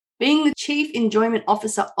Being the chief enjoyment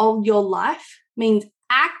officer of your life means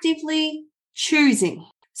actively choosing.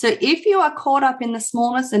 So if you are caught up in the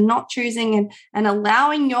smallness and not choosing and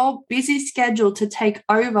allowing your busy schedule to take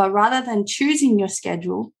over rather than choosing your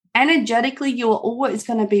schedule, energetically, you are always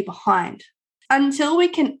going to be behind. Until we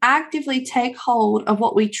can actively take hold of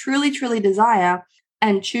what we truly, truly desire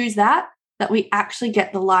and choose that we actually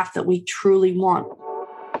get the life that we truly want.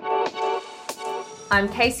 I'm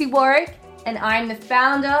Casey Warwick, and I'm the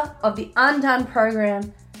founder of the Undone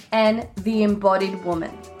Program and the Embodied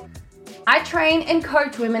Woman. I train and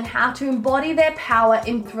coach women how to embody their power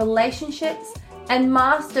in relationships and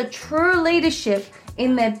master true leadership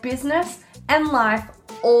in their business and life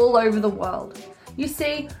all over the world. You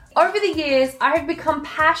see, over the years, I have become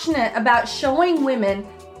passionate about showing women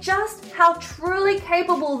just how truly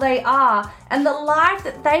capable they are and the life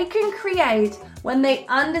that they can create when they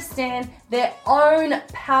understand their own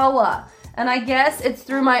power. And I guess it's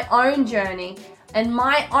through my own journey and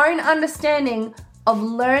my own understanding of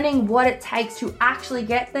learning what it takes to actually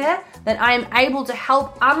get there that I am able to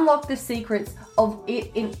help unlock the secrets of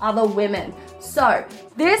it in other women. So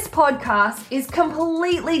this podcast is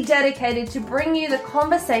completely dedicated to bring you the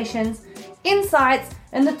conversations, insights,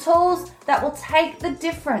 and the tools that will take the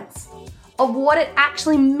difference of what it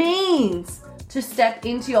actually means to step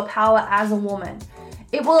into your power as a woman.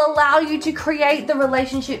 It will allow you to create the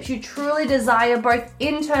relationships you truly desire, both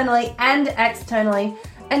internally and externally,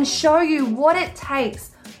 and show you what it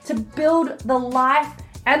takes to build the life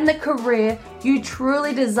and the career you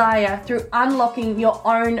truly desire through unlocking your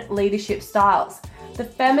own leadership styles. The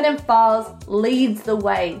Feminine Files leads the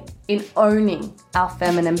way in owning our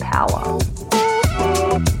feminine power.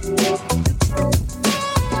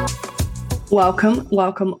 Welcome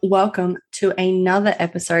to another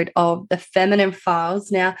episode of the Feminine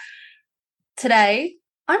Files. Now, today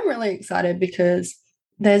I'm really excited because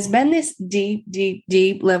there's been this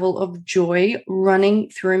deep level of joy running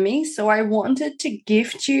through me. So I wanted to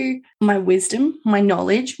gift you my wisdom, my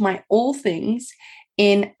knowledge, my all things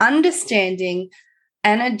in understanding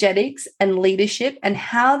energetics and leadership and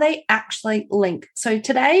how they actually link. So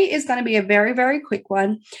today is going to be a very, very quick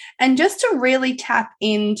one. And just to really tap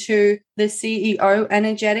into the CEO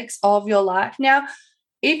energetics of your life. Now,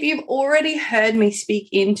 if you've already heard me speak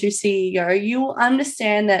into CEO, you will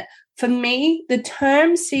understand that for me, the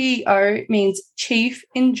term CEO means Chief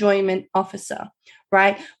Enjoyment Officer,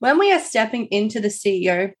 right? When we are stepping into the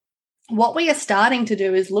CEO, what we are starting to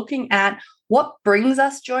do is looking at what brings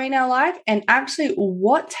us joy in our life and actually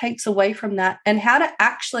what takes away from that and how to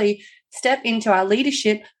actually step into our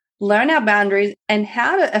leadership, learn our boundaries, and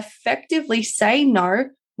how to effectively say no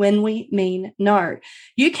when we mean no.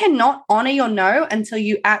 You cannot honor your no until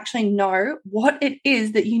you actually know what it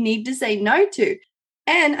is that you need to say no to.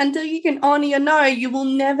 And until you can honor your no, you will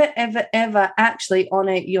never, ever actually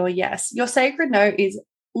honor your yes. Your sacred no is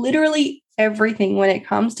literally everything when it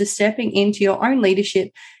comes to stepping into your own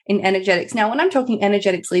leadership in energetics. Now, when I'm talking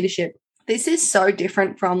energetics leadership, this is so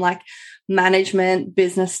different from like management,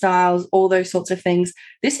 business styles, all those sorts of things.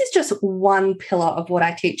 This is just one pillar of what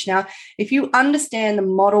I teach. Now, if you understand the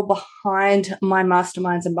model behind my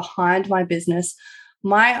masterminds and behind my business,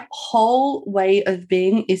 my whole way of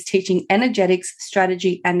being is teaching energetics,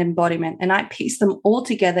 strategy, and embodiment. And I piece them all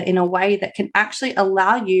together in a way that can actually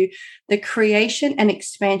allow you the creation and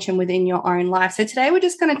expansion within your own life. So today we're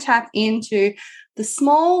just going to tap into the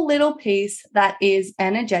small little piece that is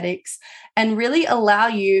energetics and really allow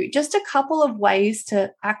you just a couple of ways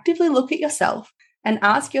to actively look at yourself and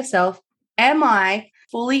ask yourself, am I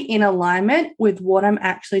fully in alignment with what I'm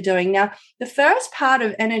actually doing? Now, the first part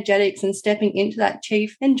of energetics and stepping into that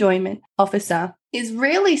Chief Enjoyment Officer is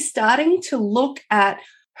really starting to look at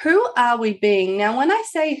who are we being? Now, when I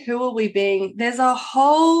say who are we being, there's a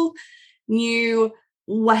whole new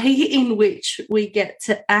way in which we get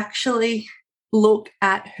to actually look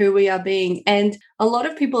at who we are being. And a lot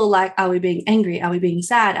of people are like, are we being angry? Are we being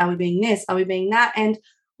sad? Are we being this? Are we being that? And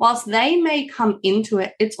whilst they may come into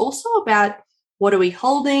it, it's also about what are we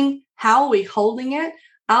holding? How are we holding it?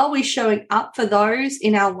 Are we showing up for those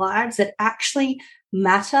in our lives that actually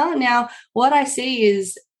matter? Now, what I see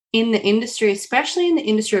is in the industry, especially in the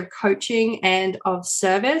industry of coaching and of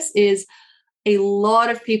service, is a lot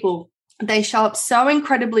of people, they show up so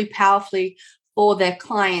incredibly powerfully for their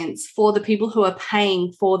clients, for the people who are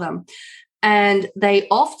paying for them. And they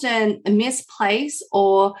often misplace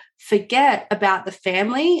or forget about the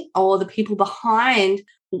family or the people behind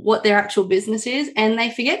what their actual business is, and they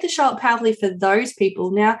forget to show up powerfully for those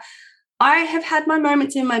people. Now, I have had my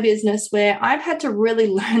moments in my business where I've had to really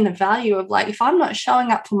learn the value of like, if I'm not showing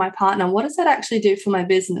up for my partner, what does that actually do for my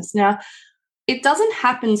business? Now, it doesn't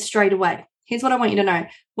happen straight away. Here's what I want you to know.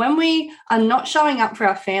 When we are not showing up for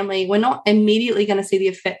our family, we're not immediately going to see the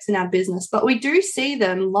effects in our business, but we do see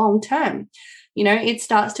them long term. It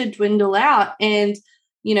starts to dwindle out. And,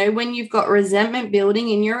 when you've got resentment building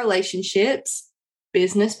in your relationships,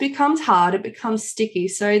 business becomes hard, it becomes sticky.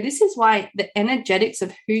 So this is why the energetics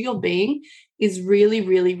of who you're being is really,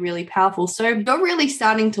 really, really powerful. So you're really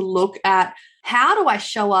starting to look at, how do I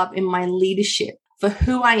show up in my leadership for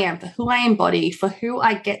who I am, for who I embody, for who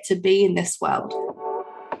I get to be in this world?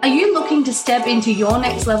 Are you looking to step into your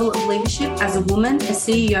next level of leadership as a woman, a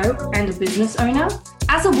CEO, and a business owner?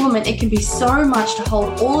 As a woman, it can be so much to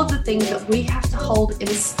hold all of the things that we have to hold and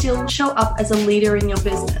still show up as a leader in your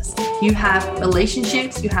business. You have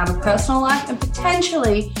relationships, you have a personal life, and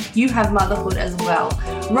potentially you have motherhood as well.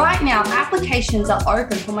 Right now, applications are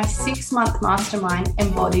open for my 6-month mastermind,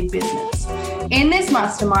 Embodied Business. In this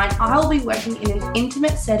mastermind, I'll be working in an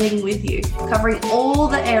intimate setting with you, covering all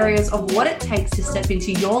the areas of what it takes to step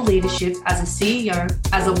into your leadership as a CEO,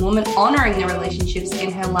 as a woman honoring the relationships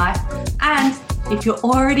in her life, and if you're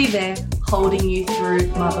already there, holding you through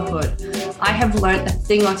motherhood. I have learned a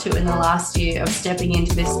thing or two in the last year of stepping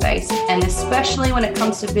into this space, and especially when it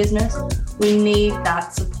comes to business, we need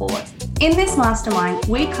that support. In this mastermind,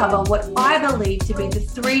 we cover what I believe to be the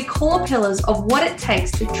 3 core pillars of what it takes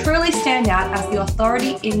to truly stand out as the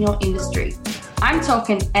authority in your industry. I'm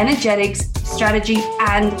talking energetics, strategy,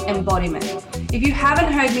 and embodiment. If you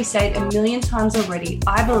haven't heard me say it a million times already,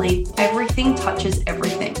 I believe everything touches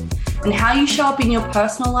everything. And how you show up in your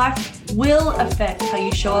personal life will affect how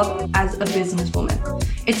you show up as a businesswoman.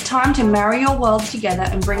 It's time to marry your worlds together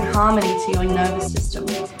and bring harmony to your nervous system.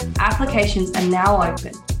 Applications are now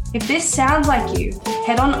open. If this sounds like you,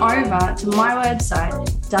 head on over to my website,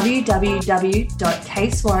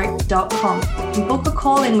 www.kayswarwick.com, and book a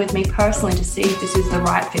call in with me personally to see if this is the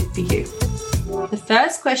right fit for you. The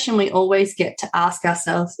first question we always get to ask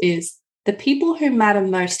ourselves is, the people who matter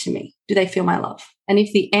most to me, do they feel my love? And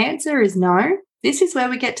if the answer is no, this is where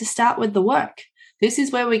we get to start with the work. This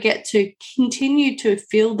is where we get to continue to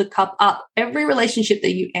fill the cup up. Every relationship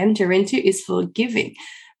that you enter into is for giving,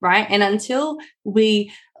 right? And until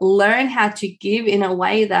we learn how to give in a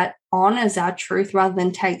way that honors our truth rather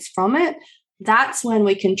than takes from it, that's when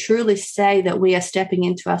we can truly say that we are stepping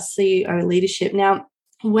into our CEO leadership. Now,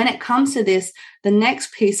 when it comes to this, the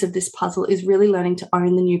next piece of this puzzle is really learning to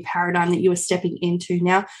own the new paradigm that you are stepping into.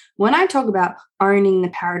 Now, when I talk about owning the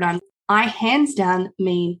paradigm, I hands down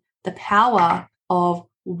mean the power of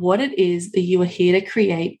what it is that you are here to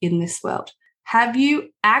create in this world. Have you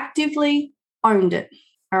actively owned it?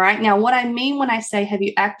 All right. Now, what I mean when I say have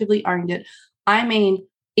you actively owned it, I mean,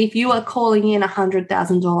 if you are calling in $100,000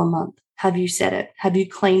 a month, have you said it? Have you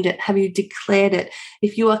claimed it? Have you declared it?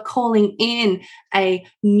 If you are calling in a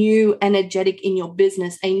new energetic in your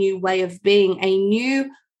business, a new way of being, a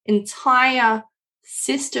new entire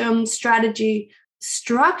system, strategy,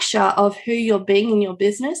 structure of who you're being in your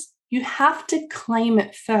business, you have to claim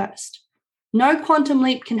it first. No quantum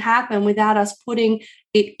leap can happen without us putting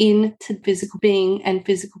it into physical being and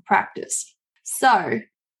physical practice. So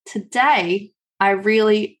today, I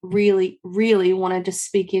really, really, really wanted to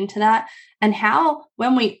speak into that and how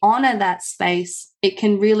when we honor that space, it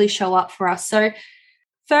can really show up for us. So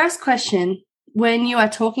first question, when you are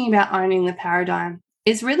talking about owning the paradigm,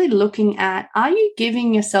 is really looking at, are you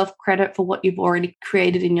giving yourself credit for what you've already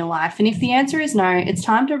created in your life? And if the answer is no, it's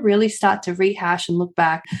time to really start to rehash and look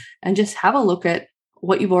back and just have a look at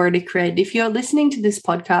what you've already created. If you're listening to this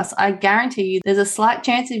podcast, I guarantee you there's a slight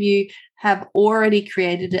chance of you have already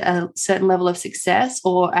created a certain level of success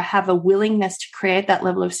or have a willingness to create that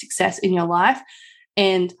level of success in your life.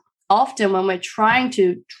 And often when we're trying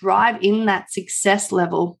to drive in that success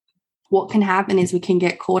level, what can happen is we can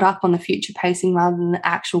get caught up on the future pacing rather than the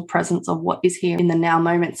actual presence of what is here in the now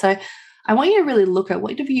moment. So I want you to really look at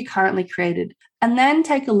what have you currently created and then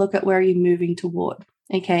take a look at where you're moving toward,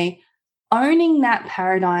 okay? Owning that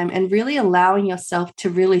paradigm and really allowing yourself to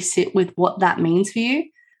really sit with what that means for you,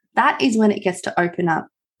 that is when it gets to open up.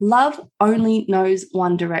 Love only knows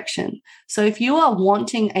one direction. So if you are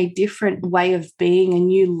wanting a different way of being, a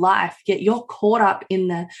new life, yet you're caught up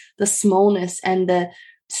in the smallness and the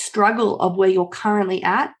struggle of where you're currently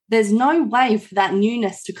at, there's no way for that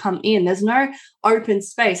newness to come in. There's no open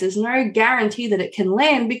space. There's no guarantee that it can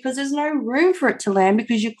land because there's no room for it to land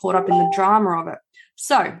because you're caught up in the drama of it.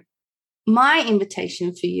 So my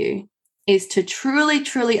invitation for you is to truly,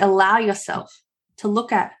 truly allow yourself to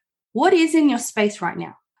look at what is in your space right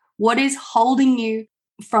now. What is holding you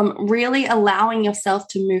from really allowing yourself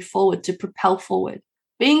to move forward, to propel forward?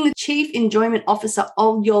 Being the chief enjoyment officer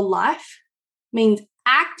of your life means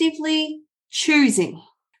actively choosing.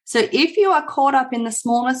 So if you are caught up in the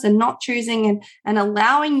smallness and not choosing and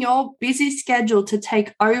allowing your busy schedule to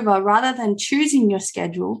take over rather than choosing your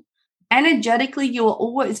schedule, energetically, you are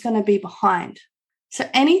always going to be behind. So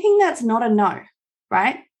anything that's not a no,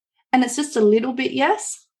 right? And it's just a little bit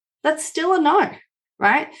yes, that's still a no,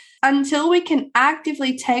 right? Until we can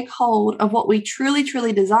actively take hold of what we truly,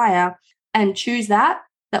 truly desire and choose that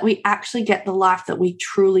we actually get the life that we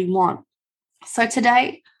truly want. So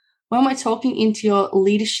today, when we're talking into your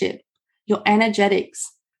leadership, your energetics,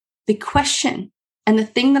 the question and the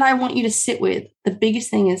thing that I want you to sit with, the biggest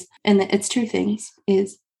thing is, and it's two things,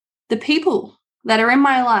 is the people that are in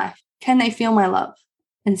my life, can they feel my love?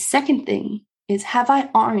 And second thing is, have I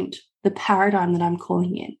owned the paradigm that I'm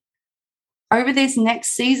calling in? Over this next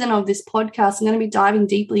season of this podcast, I'm going to be diving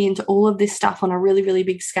deeply into all of this stuff on a really, really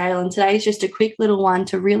big scale. And today is just a quick little one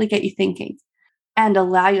to really get you thinking and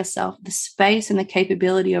allow yourself the space and the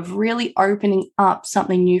capability of really opening up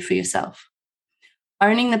something new for yourself.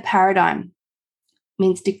 Owning the paradigm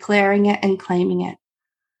means declaring it and claiming it.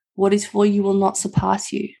 What is for you will not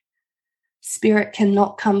surpass you. Spirit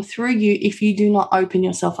cannot come through you if you do not open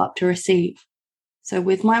yourself up to receive. So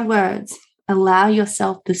with my words, allow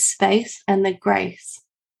yourself the space and the grace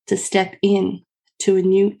to step in to a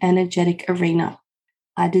new energetic arena.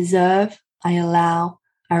 I deserve, I allow,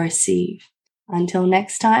 I receive. Until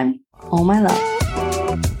next time, all my love.